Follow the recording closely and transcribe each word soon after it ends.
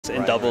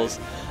in doubles.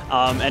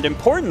 And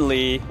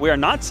importantly, we are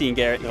not seeing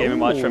Game &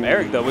 Watch from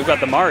Eric, though. We've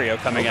got the Mario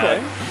coming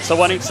out. So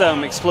wanting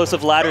some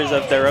explosive ladders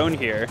of their own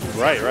here.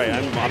 Right.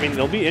 I mean,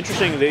 it'll be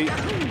interesting. They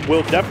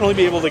will definitely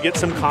be able to get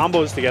some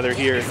combos together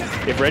here.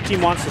 If Red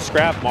Team wants to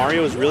scrap,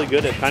 Mario is really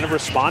good at kind of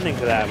responding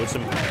to that with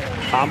some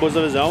combos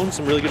of his own,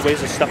 some really good ways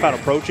to stuff out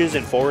approaches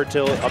and forward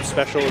tilt, up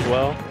special as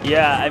well.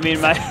 Yeah, I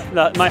mean, my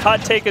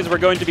hot take is we're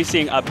going to be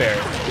seeing up air.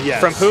 Yes,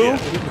 From who?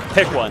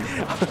 Pick one.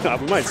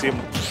 We might see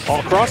him all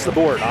across the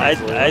board,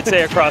 honestly. I'd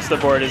say across the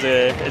board is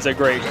a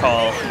great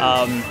call.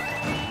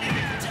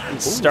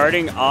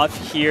 Starting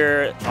off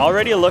here,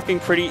 already looking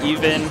pretty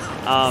even.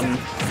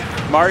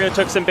 Mario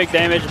took some big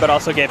damage, but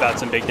also gave out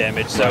some big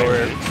damage, so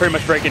we're pretty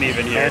much breaking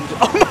even here. And,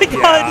 oh my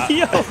god,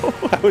 yo!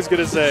 I was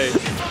going to say,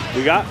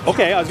 we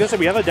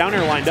have a down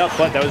air lined up,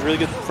 but that was really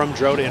good from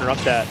Dro to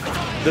interrupt that.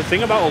 The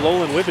thing about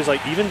Alolan Whip is like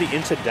even the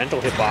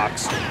incidental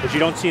hitbox, which you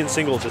don't see in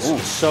singles,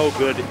 is so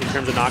good in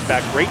terms of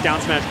knockback. Great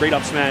down smash, great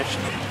up smash.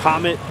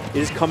 Comet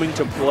is coming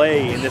to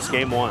play in this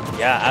game 1.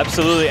 Yeah,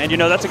 absolutely. And you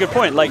know, that's a good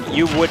point. Like,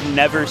 you would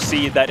never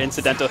see that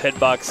incidental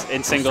hitbox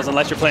in singles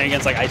unless you're playing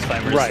against like Ice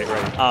Climbers. Right.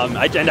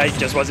 And I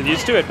just wasn't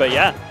used to it, but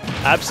yeah,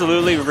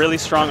 absolutely, really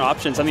strong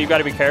option. Something you've got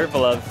to be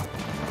careful of.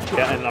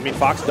 Yeah, and I mean,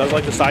 Fox does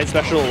like the side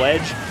special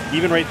ledge.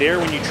 Even right there,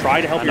 when you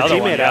try to help your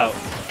teammate out.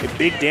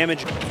 Big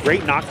damage,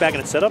 great knockback, and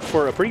it's set up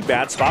for a pretty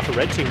bad spot for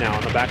Red Team now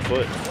on the back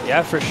foot.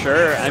 Yeah, for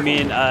sure. I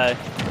mean,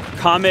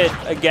 Comet,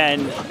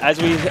 again, as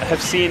we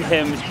have seen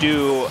him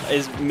do,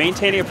 is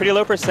maintaining a pretty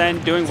low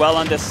percent, doing well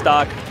on this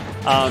stock.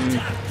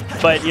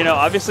 But, you know,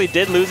 obviously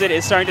did lose it,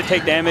 is starting to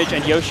take damage,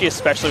 and Yoshi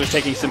especially was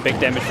taking some big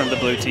damage from the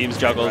blue team's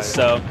juggles.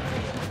 So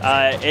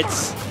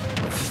it's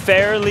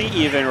fairly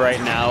even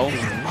right now.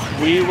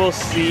 We will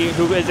see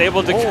who is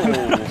able to come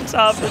out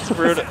top. It's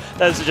brutal.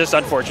 That's just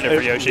unfortunate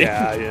for Yoshi.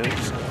 Yeah.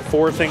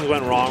 4 things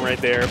went wrong right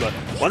there. But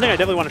one thing I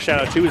definitely want to shout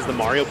out too is the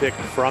Mario pick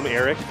from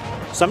Eric.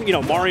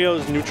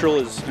 Mario's neutral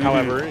is,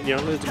 however,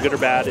 it's good or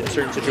bad in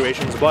certain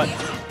situations, but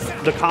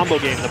the combo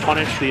game, the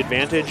punish, the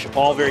advantage,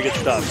 all very good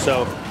stuff.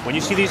 So when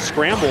you see these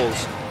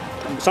scrambles,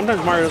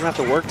 sometimes Mario doesn't have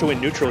to work to win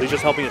neutral. He's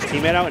just helping his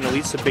teammate out, and it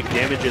leads to big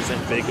damages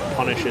and big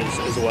punishes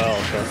as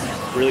well.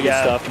 So really good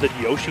stuff. The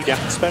Yoshi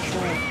down special.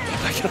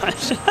 Oh my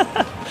gosh.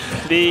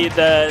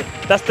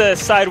 That's the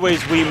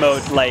sideways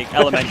Wiimote like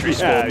elementary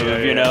school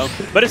move, you know?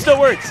 But it still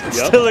works.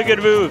 It's still a good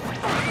move.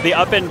 The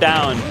up and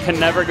down can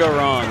never go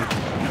wrong.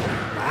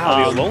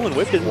 Wow, the Alolan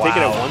Whip didn't take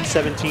it at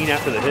 117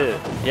 after the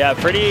hit. Yeah,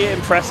 pretty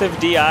impressive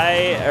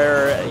DI,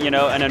 or,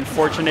 an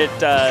unfortunate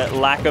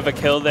lack of a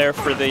kill there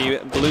for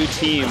the blue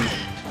team.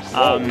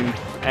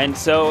 And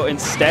so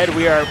instead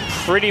we are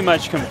pretty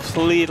much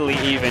completely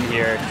even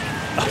here.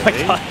 Oh my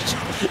gosh.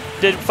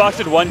 Fox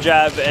did one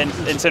jab and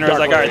Incineroar was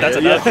like, all right, that's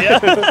enough. Yeah.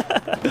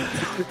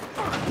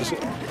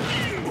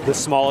 The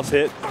smallest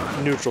hit,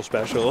 neutral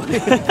special.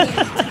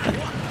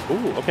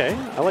 Ooh, okay,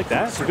 I like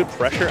that. Some good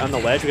pressure on the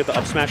ledge. We get the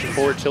up smash and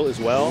forward tilt as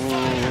well.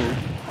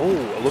 Ooh,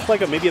 it looked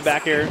like maybe a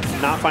back air.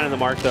 Not finding the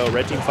mark though.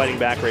 Red Team fighting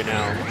back right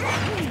now.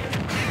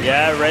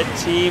 Yeah, Red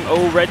Team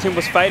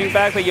was fighting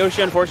back, but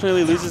Yoshi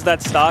unfortunately loses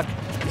that stock.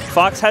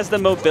 Fox has the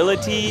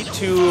mobility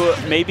to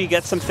maybe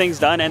get some things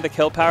done and the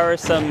kill power,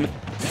 some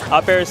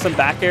up airs, some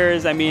back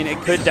airs. I mean, it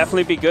could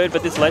definitely be good,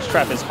 but this ledge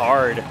trap is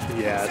hard.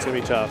 Yeah, it's going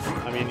to be tough.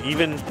 I mean,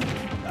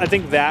 I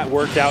think that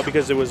worked out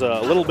because it was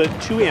a little bit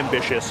too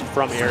ambitious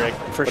from Eric.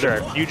 For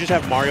sure. You just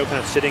have Mario kind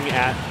of sitting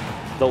at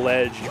the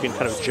ledge. You can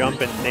kind of jump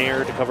and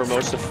nair to cover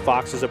most of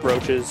Fox's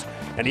approaches.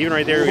 And even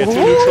right there, we got 2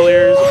 neutral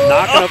airs.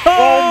 Not gonna.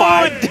 Oh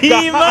my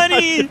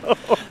D-Money!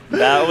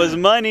 That was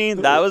money.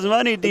 That was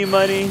money,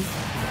 D-Money.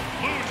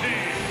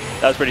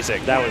 That was pretty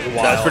sick. That was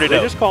wild. That was pretty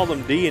dope. They just called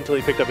him D until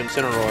he picked up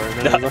Incineroar.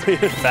 And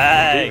then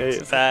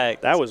Facts.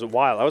 That was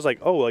wild. I was like,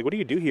 oh, what do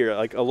you do here?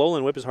 Like,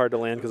 Alolan Whip is hard to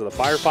land because of the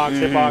Firefox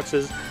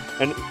hitboxes.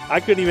 And I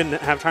couldn't even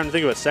have time to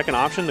think of a second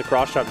option. The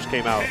cross chop just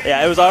came out.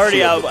 Yeah, it was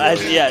already out.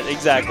 Yeah,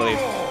 exactly.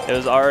 It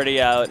was already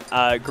out.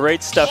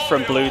 Great stuff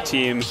from blue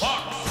team.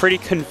 Pretty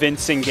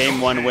convincing game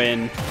 1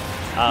 win.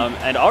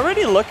 And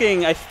already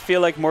looking, I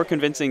feel like, more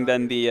convincing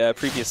than the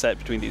previous set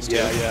between these two.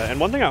 Yeah. And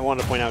one thing I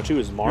wanted to point out, too,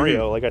 is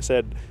Mario, like I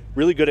said,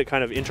 really good at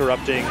kind of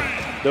interrupting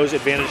those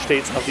advantage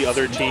states of the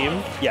other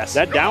team. Yes.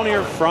 That down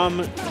air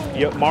from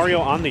Mario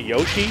on the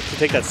Yoshi to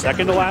take that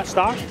second to last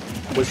stock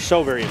was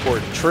so very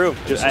important. True.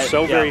 Just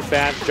very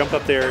fast, jump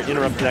up there,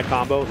 interrupt that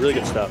combo. Really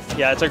good stuff.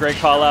 Yeah, it's a great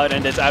call out,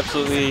 and it's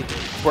absolutely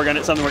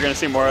something we're gonna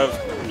see more of.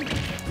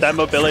 That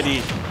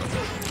mobility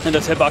and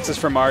those hitboxes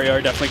for Mario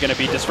are definitely going to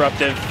be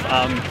disruptive.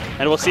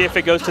 And we'll see if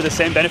it goes to the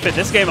same benefit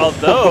this game,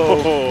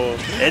 although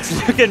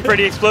it's looking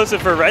pretty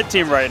explosive for Red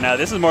Team right now.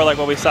 This is more like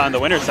what we saw in the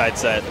winner side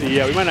set.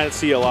 Yeah, we might not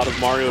see a lot of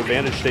Mario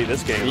advantage state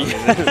this game. I mean,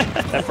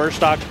 that first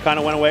stock kind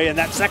of went away, and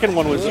that second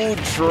one was... Ooh,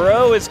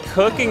 Dro is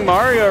cooking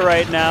Mario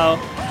right now.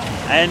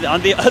 And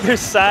on the other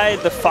side,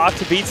 the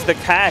Fox beats the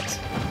Cat.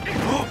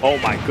 Oh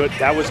my good,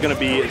 that was going to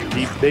be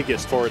the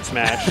biggest forward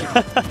smash.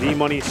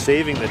 D-Money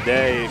saving the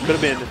day. It could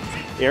have been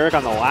Eric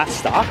on the last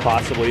stock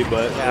possibly,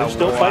 but they're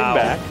still fighting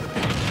back.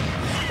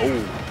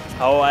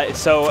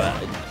 So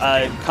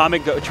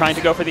Comet trying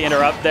to go for the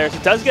interrupt there. So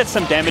it does get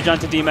some damage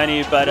onto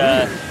D-Money, but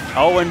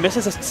oh, and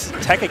misses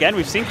a tech again.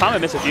 We've seen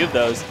Comet miss a few of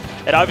those.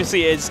 It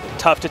obviously is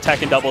tough to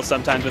tech in doubles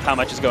sometimes with how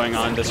much is going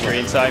on the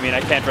screen. So, I mean,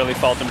 I can't really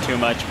fault him too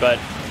much, but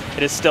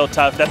it is still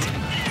tough. That's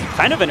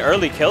kind of an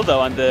early kill, though,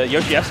 on the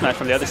Yoshi F smash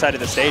from the other side of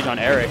the stage on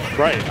Eric.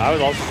 Right. I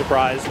was also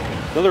surprised.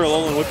 Another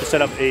Alolan Whip to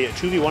set up a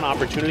 2v1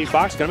 opportunity.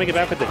 Fox going to make it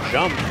back with the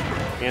jump.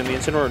 And the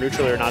Incineroar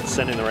neutral are not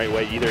sending the right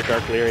way either.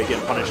 Dark Lariat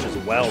getting punished as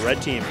well.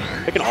 Red team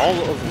picking all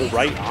of the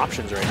right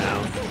options right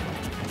now.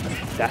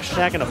 Dash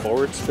attack and a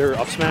forwards, their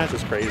up smash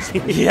is crazy.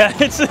 Yeah,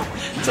 it's a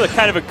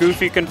kind of a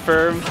goofy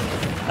confirm.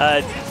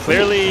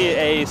 Clearly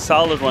a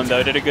solid one,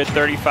 though. Did a good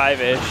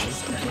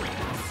 35-ish.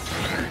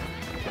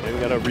 We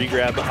got a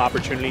re-grab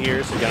opportunity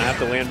here, so you're going to have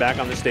to land back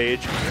on the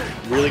stage.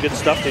 Really good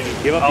stuff. They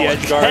just give up the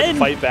edge guard and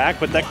fight back,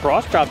 but that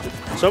cross dropped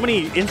so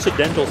many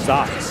incidental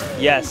stocks.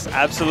 Yes,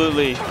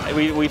 absolutely.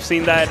 We've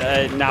seen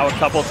that now a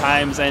couple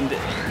times, and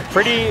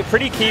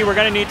pretty key. We're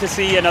going to need to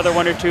see another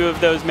one or two of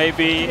those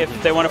maybe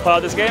if they want to pull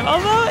out this game.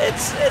 Although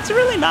it's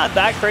really not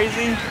that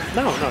crazy.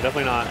 No,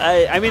 definitely not.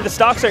 I mean, the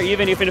stocks are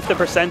even if the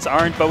percents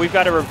aren't, but we've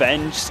got a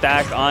revenge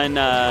stack on,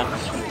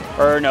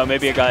 or no,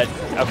 maybe it got,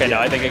 okay, no,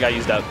 I think it got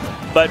used up.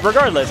 But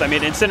regardless, I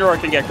mean, Incineroar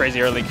can get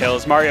crazy early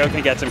kills. Mario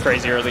can get some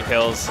crazy early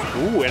kills.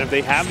 Ooh, and if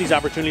they have these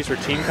opportunities for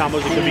team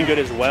combos, it could be good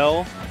as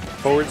well.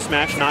 Forward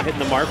smash not hitting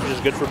the mark, which is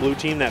good for blue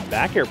team. That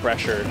back air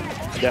pressure,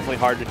 definitely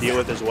hard to deal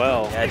with as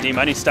well. Yeah,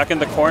 D-Money stuck in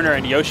the corner,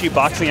 and Yoshi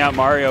boxing out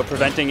Mario,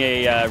 preventing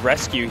a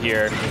rescue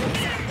here.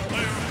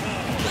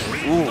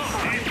 Ooh.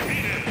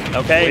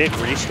 Okay.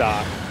 Quick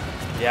restock.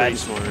 Yeah,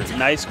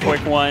 nice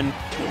quick one.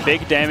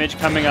 Big damage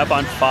coming up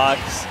on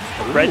Fox.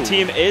 Ooh. Red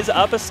team is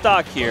up a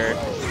stock here.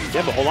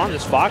 Yeah, but hold on,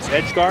 this Fox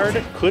edge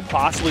guard could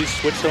possibly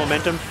switch the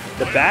momentum.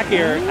 The back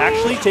air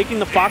actually taking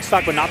the Fox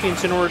stock, but not the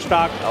Incineroar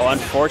stock. Oh,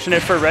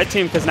 unfortunate for Red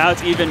team, because now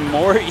it's even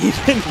more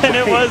even than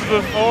it was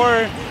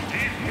before.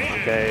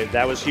 Okay,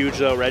 that was huge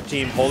though. Red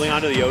team holding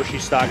onto the Yoshi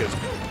stock is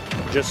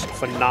just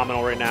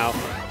phenomenal right now.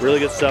 Really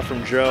good stuff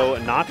from Joe,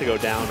 not to go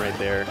down right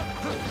there.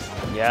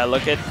 Yeah,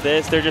 look at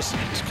this. They're just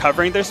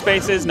covering their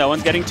spaces. No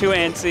one's getting too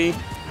antsy.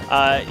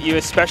 You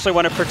especially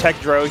want to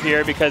protect Dro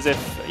here, because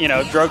if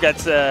Dro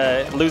gets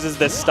loses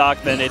this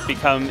stock, then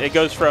it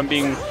goes from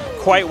being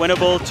quite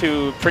winnable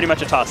to pretty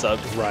much a toss-up.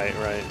 Right.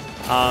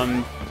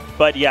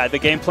 But yeah, the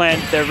game plan,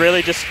 they're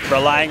really just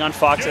relying on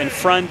Fox in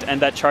front,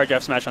 and that charge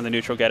F smash on the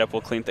neutral get-up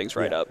will clean things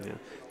right up. Yeah.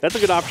 That's a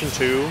good option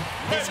too,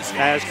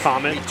 as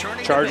Comet,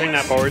 charging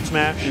that forward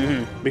smash,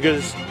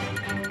 because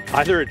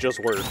either it just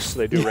works,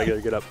 they do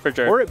regular get-up, for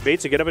sure, or it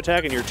baits a get-up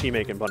attack and your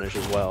teammate can punish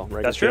as well.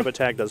 Right? That's true. Get-up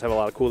attack does have a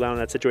lot of cooldown in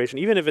that situation.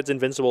 Even if it's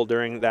invincible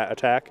during that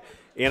attack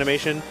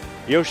animation,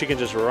 Yoshi can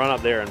just run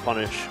up there and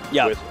punish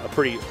with a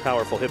pretty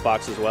powerful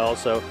hitbox as well.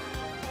 So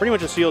pretty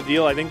much a sealed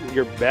deal. I think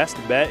your best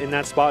bet in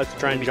that spot is to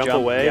try and jump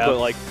away, but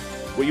like,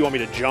 what, you want me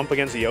to jump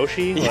against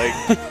Yoshi? Like,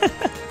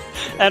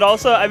 and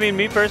also, I mean,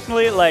 me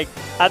personally, like,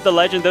 at the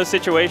Legend, those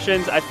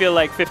situations, I feel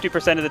like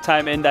 50% of the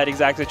time in that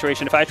exact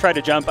situation, if I try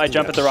to jump, I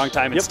jump at the wrong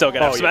time and still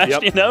get up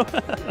smashed, you know?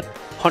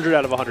 100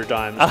 out of 100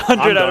 times.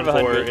 100 out of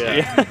 100,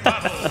 yeah.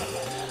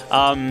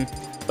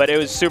 But it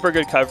was super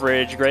good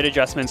coverage, great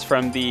adjustments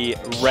from the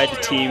red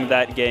team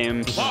that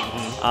game.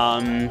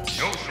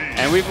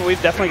 And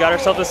we've definitely got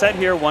ourselves a set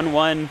here,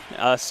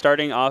 1-1,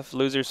 starting off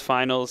losers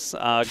finals,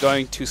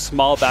 going to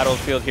small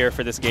battlefield here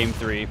for this game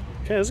 3.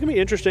 Okay, this is gonna be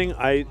interesting.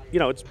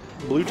 It's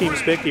blue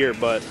team's pick here,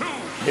 but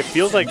it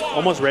feels like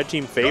almost red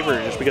team favor,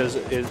 just because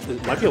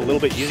it might be a little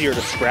bit easier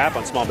to scrap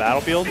on small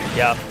battlefield.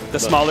 Yeah, the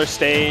smaller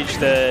stage,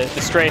 the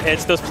straight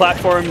hits, those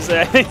platforms.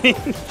 Look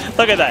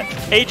at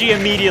that. AG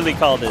immediately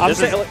called it. I'm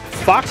saying, like,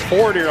 Fox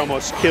forward here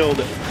almost killed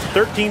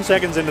 13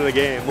 seconds into the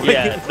game.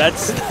 Yeah,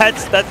 that's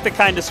the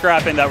kind of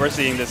scrapping that we're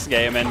seeing this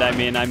game, and I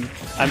mean, I'm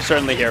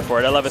certainly here for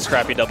it. I love a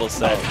scrappy double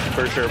set. Oh,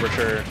 for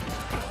sure.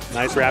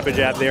 Nice rapid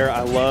jab there.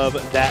 I love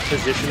that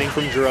positioning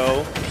from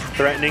Dro,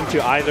 threatening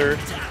to either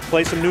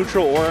play some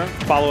neutral or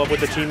follow up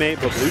with a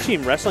teammate, but blue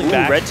team wrestling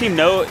back. Red team,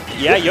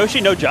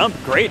 Yoshi, no jump.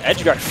 Great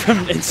edge guard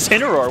from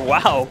Incineroar,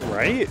 wow.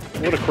 Right?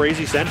 What a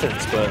crazy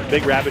sentence, but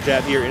big rapid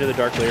jab here into the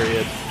Dark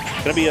Lariat.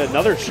 Gonna be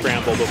another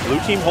scramble, but blue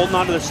team holding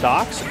on to the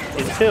stocks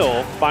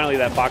until finally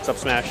that Fox up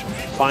smash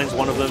finds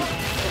one of them.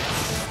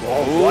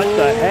 Whoa, what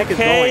the heck is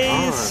going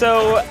on?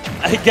 So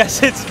I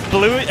guess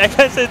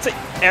it's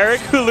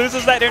Eric who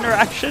loses that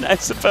interaction, I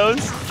suppose.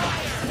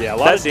 Yeah, a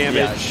lot of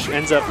damage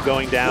ends up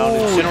going down.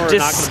 Incineroar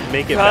not going to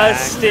make it back.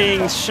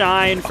 Disgusting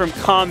shine from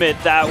Comet.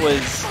 That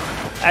was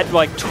at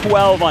like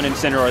 12 on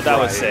Incineroar. That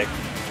was sick.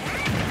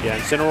 Yeah,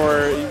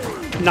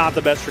 Incineroar, not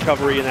the best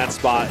recovery in that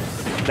spot.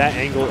 That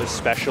angle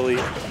especially.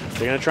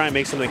 They're going to try and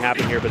make something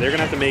happen here, but they're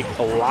going to have to make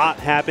a lot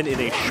happen in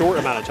a short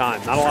amount of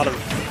time. Not a lot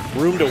of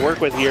room to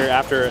work with here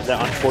after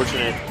that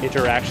unfortunate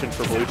interaction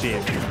for blue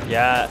team.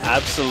 Yeah,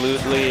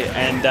 absolutely.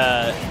 And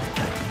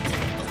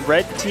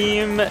red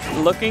team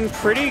looking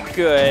pretty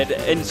good.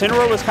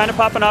 Incineroar was kind of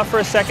popping off for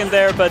a second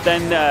there, but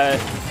then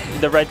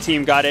the red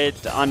team got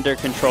it under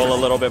control a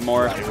little bit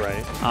more.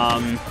 Right.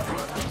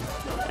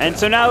 And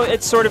so now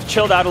it's sort of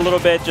chilled out a little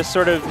bit, just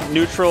sort of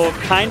neutral,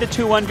 kind of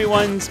 2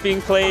 1v1s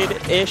being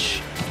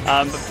played-ish.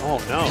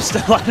 Oh, no. Just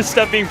a lot of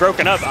stuff being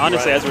broken up,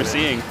 honestly, as we're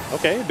seeing.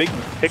 Okay, big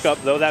pickup,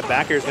 though. That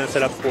back air is going to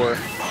set up for...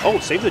 Oh,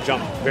 save the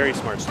jump. Very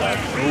smart stuff.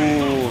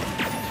 Ooh.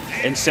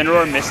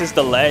 Incineroar misses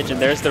the ledge,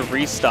 and there's the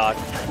restock.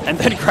 And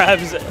then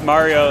grabs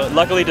Mario.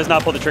 Luckily, does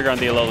not pull the trigger on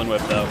the Alolan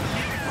Whip, though.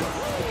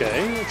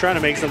 Okay, trying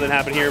to make something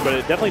happen here, but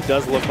it definitely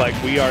does look like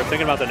we are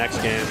thinking about the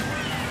next game.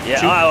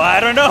 Yeah, I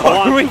don't know.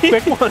 Are we?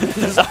 Quick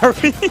ones. Are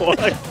we?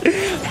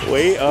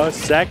 Wait a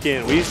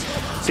second. We've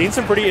seen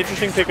some pretty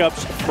interesting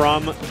pickups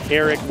from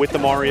Eric with the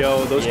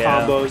Mario, those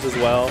combos as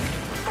well.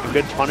 Some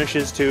good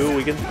punishes too.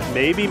 We can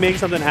maybe make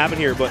something happen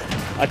here, but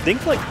I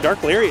think like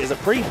Dark Lariat is a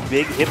pretty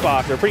big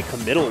hitbox, or a pretty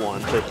committal one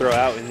to throw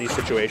out in these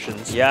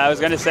situations. Yeah, I was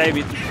going to say,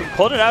 we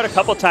pulled it out a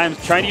couple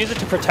times, trying to use it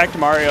to protect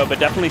Mario, but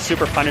definitely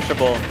super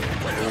punishable.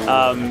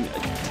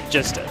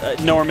 Just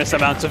enormous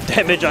amounts of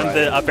damage on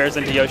the up airs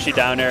into Yoshi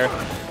down air.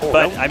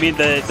 But, I mean,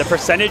 the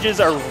percentages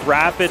are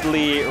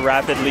rapidly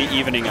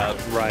evening out.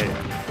 Right.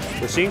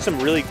 We're seeing some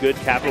really good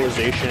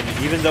capitalization.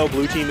 Even though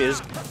blue team is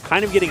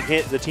kind of getting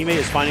hit, the teammate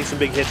is finding some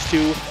big hits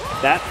too.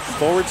 That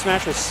forward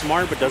smash was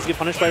smart, but does get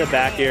punished by the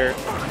back air.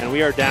 And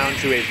we are down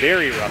to a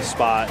very rough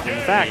spot. In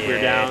fact,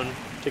 we're down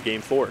to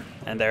game 4.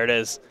 And there it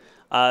is.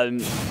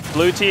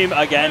 Blue team,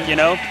 again, you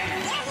know,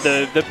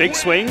 the big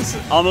swings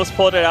almost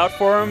pulled it out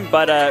for him,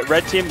 but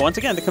red team, once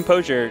again, the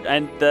composure.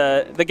 And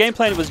the game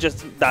plan was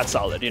just that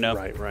solid, you know?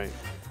 Right.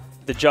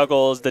 The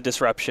juggles, the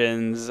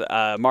disruptions.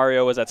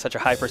 Mario was at such a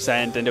high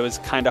percent, and it was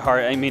kind of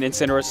hard. I mean,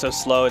 Incineroar is so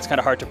slow, it's kind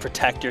of hard to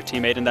protect your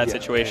teammate in that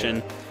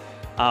situation.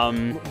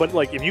 But,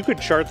 like, if you could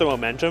chart the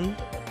momentum,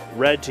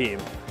 red team,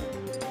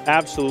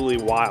 absolutely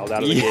wild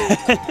out of the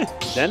gate.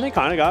 Then they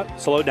kind of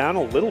got slowed down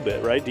a little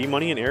bit, right?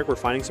 D-Money and Eric were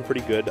finding some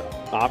pretty good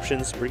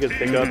options, pretty good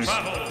pickups.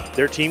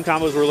 Their team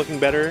combos were looking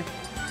better.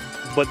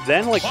 But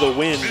then, like, the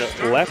wind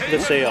left the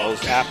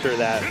sails after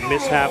that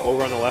mishap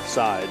over on the left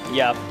side.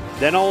 Yeah.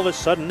 Then all of a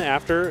sudden,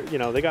 after, you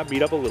know, they got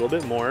beat up a little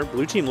bit more,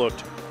 blue team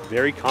looked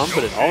very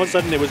confident. All of a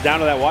sudden, it was down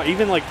to that wire.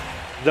 Even, like,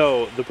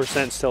 though the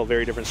percents tell a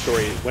very different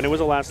story. When it was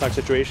a last stock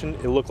situation,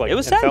 it looked like,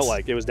 it felt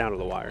like it was down to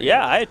the wire.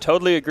 Yeah, I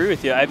totally agree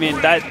with you. I mean,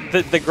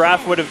 the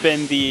graph would have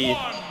been the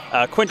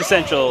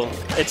quintessential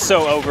 "it's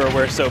so over,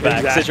 we're so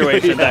back"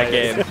 situation that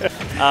game.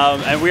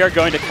 And we are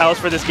going to Kalos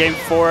for this game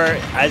 4.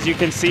 As you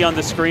can see on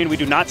the screen, we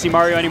do not see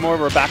Mario anymore.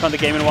 We're back on the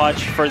Game &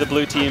 Watch for the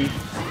blue team.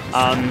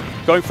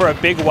 Going for a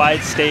big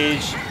wide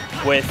stage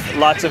with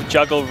lots of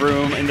juggle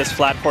room in this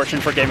flat portion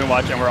for Game &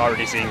 Watch, and we're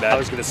already seeing that. I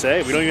was going to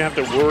say, we don't even have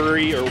to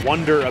worry or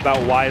wonder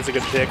about why it's a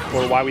good pick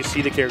or why we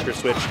see the character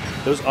switch.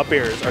 Those up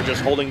airs are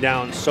just holding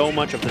down so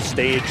much of the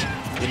stage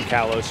in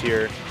Kalos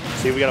here.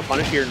 See, we got a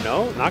punish here.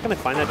 No, not going to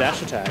find that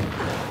dash attack.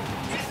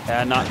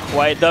 Yeah, not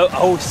quite, though.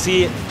 Oh,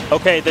 see,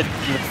 okay, the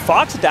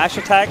Fox dash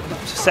attack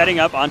setting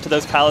up onto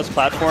those Kalos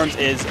platforms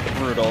is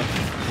brutal.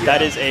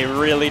 That is a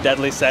really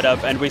deadly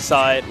setup, and we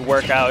saw it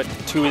work out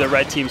to the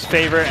red team's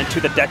favor and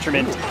to the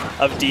detriment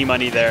of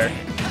D-Money there.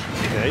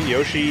 Okay,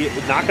 Yoshi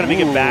not going to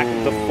make it back.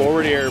 The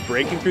forward air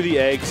breaking through the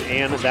eggs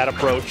and that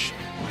approach.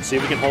 Let's see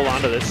if we can hold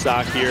on to this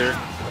stock here.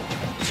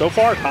 So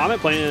far, Comet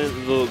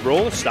playing the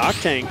role of stock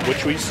tank,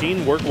 which we've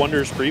seen work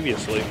wonders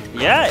previously.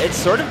 Yeah,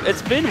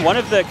 it's been one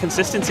of the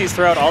consistencies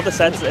throughout all the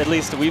sets, at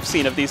least we've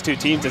seen, of these two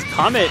teams, is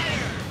Comet,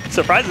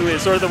 surprisingly,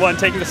 is sort of the one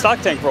taking the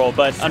stock tank role,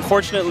 but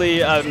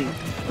unfortunately,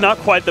 not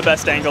quite the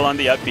best angle on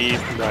the up B.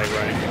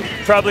 Right.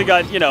 Probably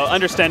got, you know,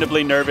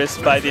 understandably nervous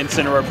by the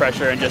Incineroar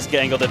pressure and just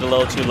angled it a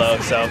little too low,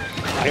 so.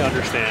 I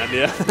understand,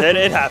 yeah.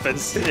 It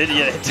happens. It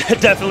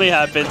definitely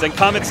happens. And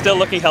Comet's still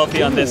looking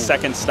healthy on this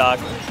second stock,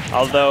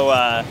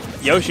 although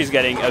Yoshi's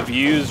getting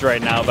abused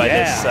right now by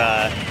this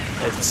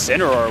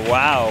Incineroar.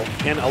 Wow.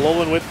 And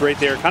Alolan Whip right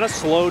there kind of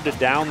slowed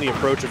down the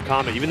approach of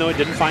Comet, even though it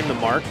didn't find the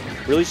mark.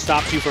 Really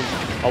stops you from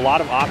a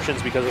lot of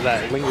options because of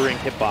that lingering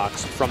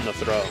hitbox from the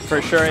throw.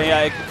 For sure,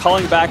 yeah.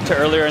 Calling back to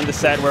earlier in the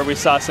set where we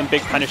saw some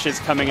big punishes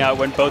coming out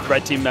when both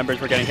red team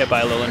members were getting hit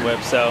by a Alolan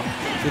Whip. So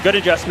a good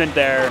adjustment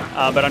there,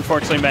 but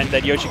unfortunately meant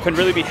that Yoshi couldn't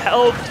really be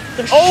helped.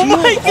 Oh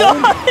my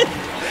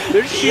god!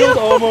 Their shield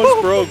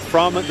almost broke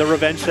from the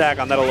revenge attack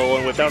on that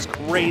Alolan Whip. That was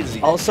crazy.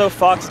 Also,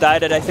 Fox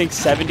died at, I think,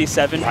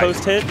 77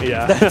 post-hit.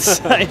 Yeah. That's,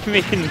 I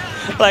mean,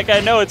 like, I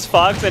know it's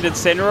Fox and it's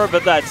Incineroar,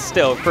 but that's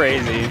still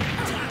crazy.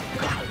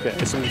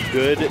 Okay, some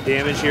good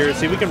damage here.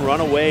 See if we can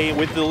run away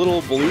with the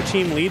little blue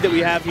team lead that we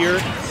have here.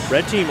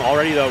 Red team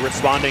already, though,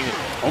 responding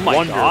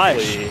wonderfully.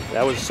 Gosh.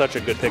 That was such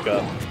a good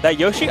pickup. That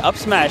Yoshi up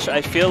smash,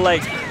 I feel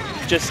like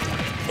just...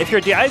 If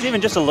your DI is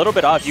even just a little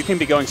bit off, you can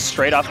be going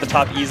straight off the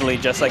top easily,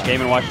 just like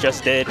Game & Watch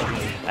just did.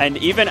 And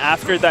even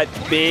after that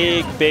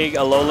big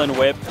Alolan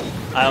Whip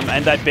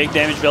and that big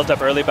damage built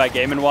up early by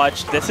Game &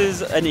 Watch, this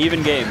is an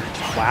even game.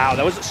 Wow,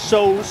 that was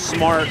so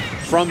smart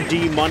from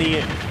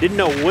D-Money. Didn't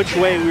know which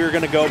way we were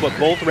going to go, but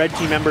both red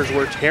team members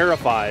were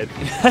terrified.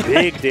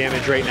 Big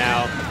damage right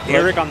now.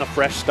 Eric on the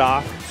fresh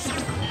stock.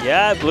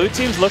 Yeah, blue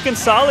team's looking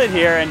solid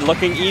here and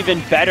looking even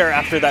better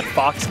after that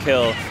Fox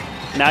kill.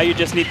 Now you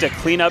just need to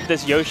clean up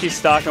this Yoshi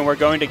stock, and we're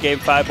going to Game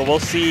 5, but we'll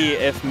see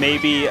if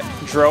maybe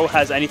DRO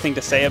has anything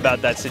to say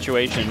about that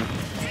situation.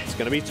 It's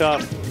going to be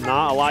tough.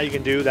 Not a lot you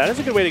can do. That is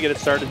a good way to get it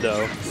started,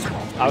 though.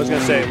 I was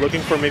going to say,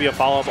 looking for maybe a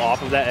follow-up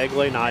off of that egg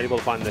lay, not able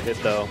to find the hit,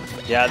 though.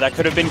 Yeah, that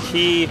could have been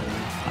key.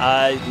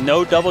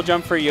 No double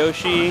jump for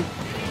Yoshi.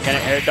 Gonna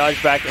air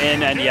dodge back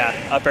in, and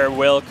yeah, up air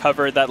will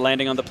cover that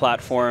landing on the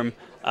platform.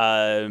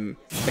 The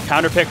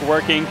counter pick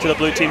working to the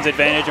blue team's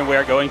advantage, and we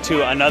are going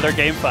to another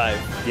Game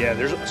 5. Yeah,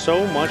 there's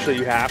so much that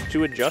you have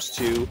to adjust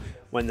to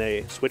when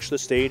they switch the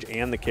stage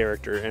and the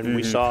character. And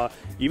we saw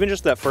even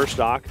just that first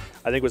stock,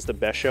 I think was the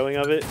best showing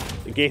of it.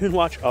 The Game &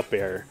 Watch up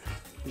air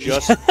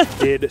just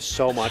did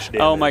so much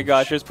damage. Oh my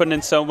gosh, it was putting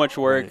in so much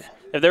work. Right.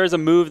 If there was a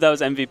move that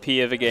was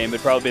MVP of a game,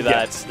 it'd probably be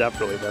that. Yes,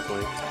 definitely.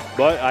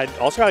 But I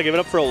also got to give it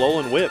up for a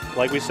Alolan Whip,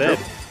 like we said.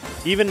 True.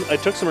 Even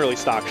it took some early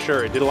stock,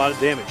 sure. It did a lot of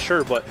damage,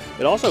 sure, but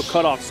it also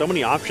cut off so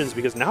many options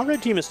because now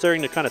Red Team is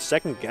starting to kind of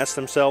second guess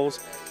themselves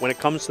when it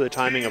comes to the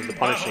timing of the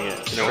punishing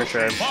it. You know, for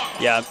sure.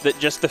 Yeah,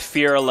 just the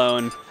fear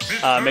alone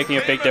making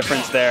a big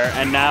difference there.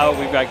 And now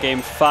we've got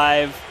Game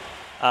 5.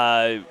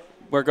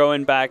 We're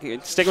going back,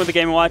 sticking with the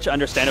Game & Watch,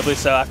 understandably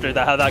so after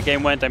how that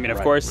game went. I mean, of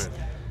course.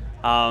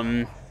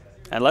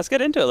 And let's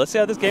get into it. Let's see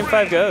how this Game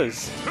 5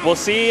 goes. We'll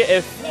see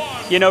if,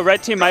 you know,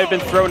 Red Team might have been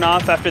thrown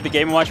off after the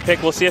Game & Watch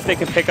pick. We'll see if they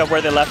can pick up where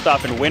they left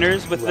off in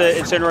winners with the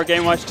Xenozero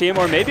Game & Watch team,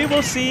 or maybe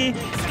we'll see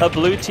a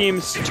blue team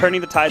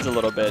turning the tides a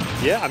little bit.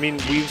 Yeah, I mean,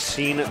 we've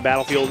seen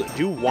Battlefield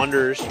do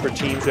wonders for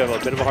teams who have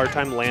a bit of a hard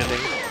time landing.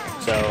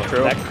 So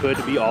that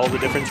could be all the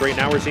difference right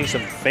now. We're seeing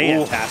some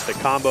fantastic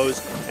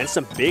combos and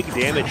some big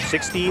damage,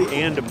 60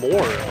 and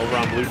more over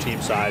on blue team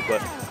side, but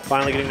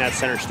finally getting that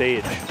center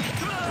stage.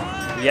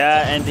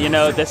 Yeah, and you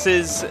know, this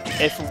is,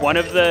 if one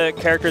of the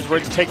characters were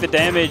to take the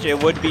damage,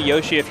 it would be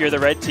Yoshi if you're the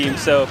red team.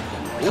 So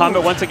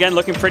Comet once again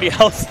looking pretty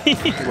healthy.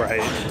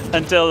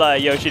 Until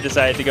Yoshi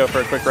decided to go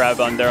for a quick grab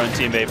on their own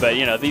teammate. But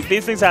you know,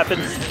 these things happen.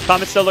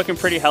 Comet's still looking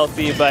pretty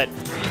healthy, but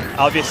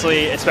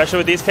obviously, especially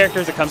with these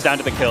characters, it comes down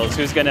to the kills.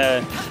 Who's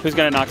gonna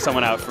knock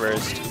someone out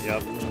first?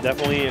 Yep,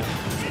 definitely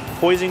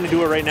poising to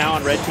do it right now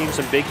on red team.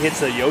 Some big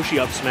hits, a Yoshi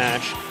up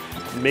smash.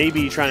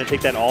 Maybe trying to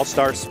take that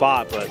all-star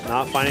spot, but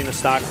not finding the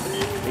stock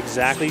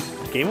exactly.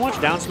 Game Watch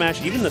down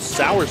smash, even the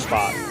sour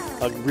spot,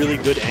 a really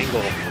good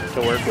angle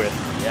to work with.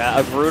 Yeah,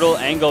 a brutal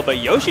angle, but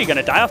Yoshi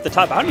gonna die off the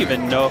top. I don't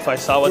even know if I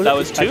saw what that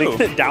was too. I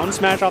think down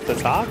smash off the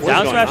top?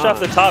 Down smash off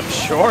the top,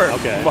 sure.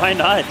 Okay. Why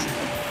not?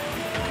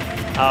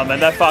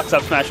 And that Fox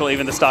up smash will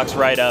even the stocks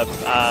right up.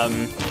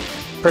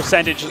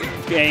 Percentage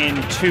gain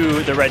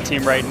to the red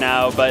team right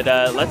now, but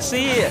let's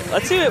see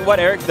what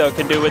Erictho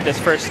can do with this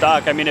first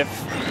stock. I mean,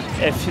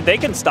 if they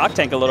can stock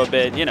tank a little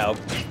bit, you know,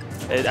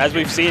 as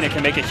we've seen, it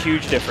can make a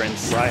huge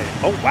difference. Right.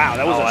 Oh, wow.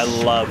 That was I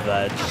love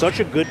that. Such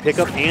a good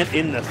pickup and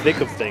in the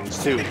thick of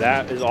things, too.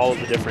 That is all of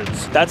the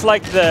difference. That's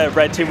like the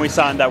red team we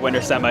saw in that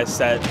winter semi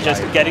set.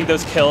 Just getting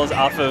those kills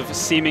off of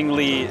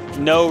seemingly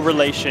no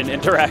relation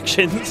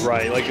interactions.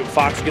 Right. Like if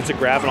Fox gets a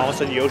grab and all of a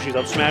sudden Yoshi's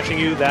up smashing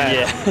you, that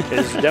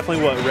is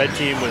definitely what red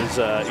team was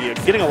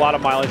getting a lot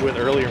of mileage with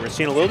earlier. We're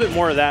seeing a little bit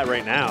more of that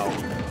right now.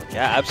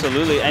 Yeah,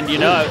 absolutely. And, you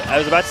know, I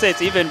was about to say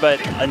it's even, but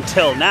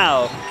until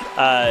now,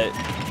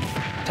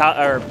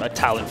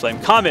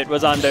 Talonflame, Comet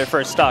was on their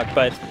first stock,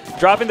 but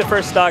dropping the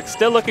first stock,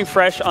 still looking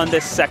fresh on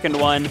this second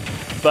one,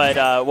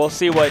 but we'll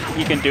see what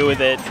he can do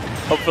with it.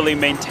 Hopefully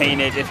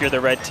maintain it if you're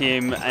the red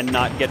team and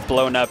not get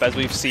blown up, as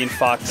we've seen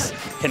Fox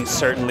can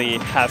certainly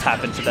have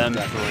happen to them.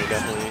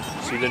 Definitely.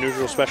 See the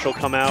neutral special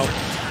come out.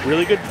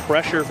 Really good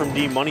pressure from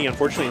D-Money.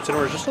 Unfortunately,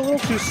 Xenozero is just a little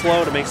too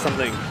slow to make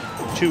something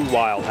too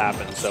wild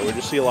happen. So we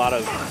just see a lot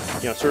of,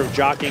 you know, sort of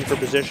jockeying for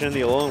position.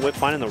 The Alolan Whip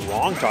finding the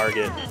wrong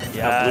target.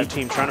 Yeah. Blue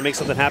team trying to make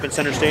something happen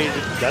center stage.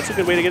 That's a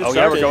good way to get it started.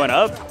 Yeah, we're going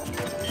up.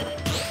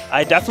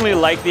 I definitely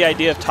like the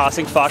idea of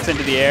tossing Fox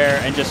into the air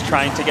and just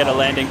trying to get a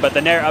landing, but the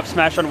Nair up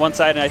smash on one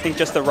side and I think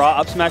just the raw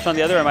up smash on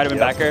the other. I might have been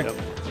backer.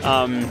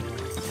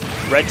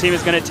 Red team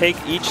is going to take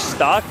each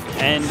stock,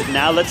 and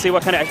now let's see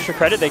what kind of extra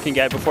credit they can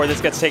get before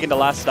this gets taken to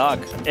last stock,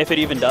 if it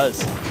even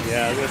does.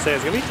 Yeah, I was going to say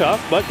it's going to be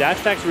tough, but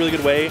dash attack's a really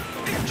good way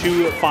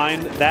to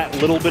find that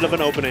little bit of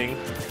an opening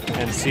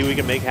and see what we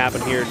can make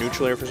happen here.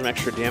 Neutral air for some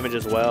extra damage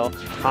as well.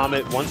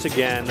 Comet, once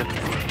again,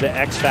 the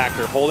X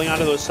factor, holding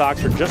onto those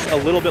stocks for just a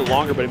little bit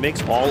longer, but it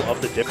makes all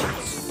of the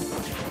difference.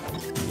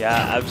 Yeah,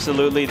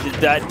 absolutely.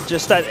 That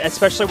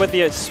especially with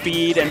the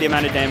speed and the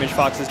amount of damage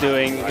Fox is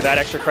doing, that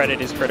extra credit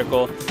is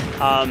critical.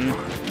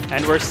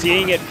 And we're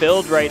seeing it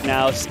build right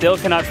now. Still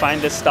cannot find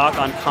this stock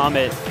on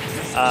Comet.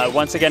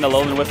 Once again,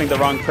 Alolan whipping the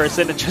wrong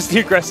person. Just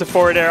the aggressive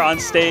forward air on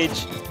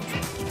stage.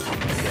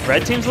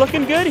 Red team's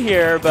looking good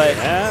here, but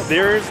yeah,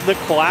 there's the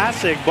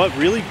classic, but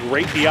really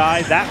great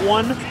DI. That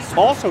one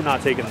also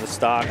not taking the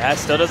stock. Yeah,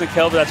 still doesn't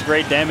kill, but that's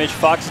great damage.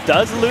 Fox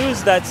does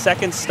lose that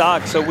second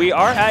stock, so we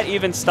are at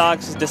even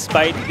stocks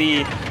despite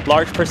the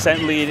large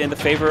percent lead in the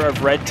favor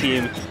of red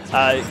team.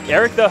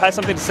 Eric, though, has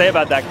something to say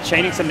about that,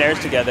 chaining some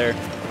nairs together.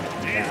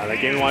 Yeah, that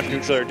Game & Watch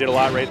neutral air did a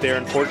lot right there.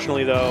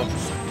 Unfortunately, though,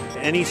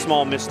 any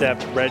small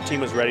misstep, red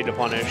team was ready to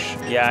punish.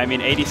 Yeah, I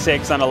mean,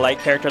 86 on a light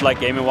character like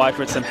Game & Watch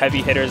with some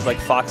heavy hitters like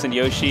Fox and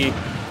Yoshi.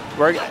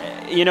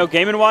 You know,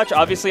 Game & Watch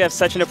obviously have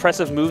such an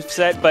impressive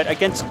moveset, but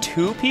against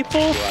 2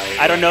 people,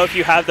 I don't know if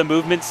you have the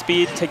movement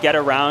speed to get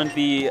around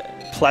the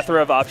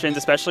plethora of options,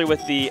 especially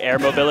with the air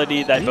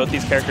mobility that both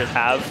these characters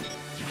have.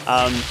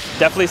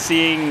 Definitely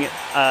seeing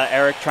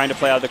Eric trying to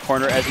play out of the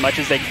corner as much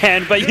as they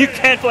can, but you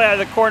can't play out of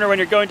the corner when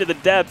you're going to the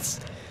depths.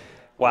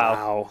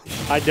 Wow.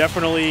 I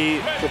definitely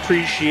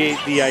appreciate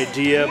the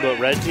idea, but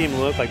red team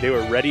looked like they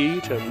were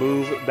ready to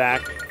move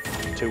back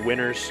to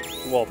winners.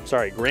 Well,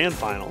 sorry, grand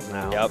finals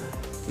now. Yep.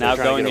 Now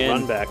going going to get a in.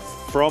 run back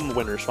from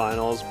winners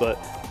finals, but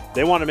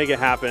they want to make it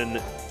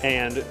happen,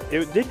 and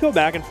it did go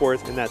back and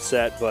forth in that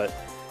set, but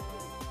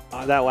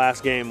that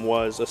last game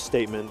was a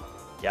statement,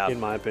 in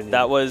my opinion.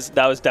 That was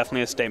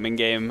definitely a statement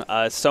game.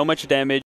 So much damage.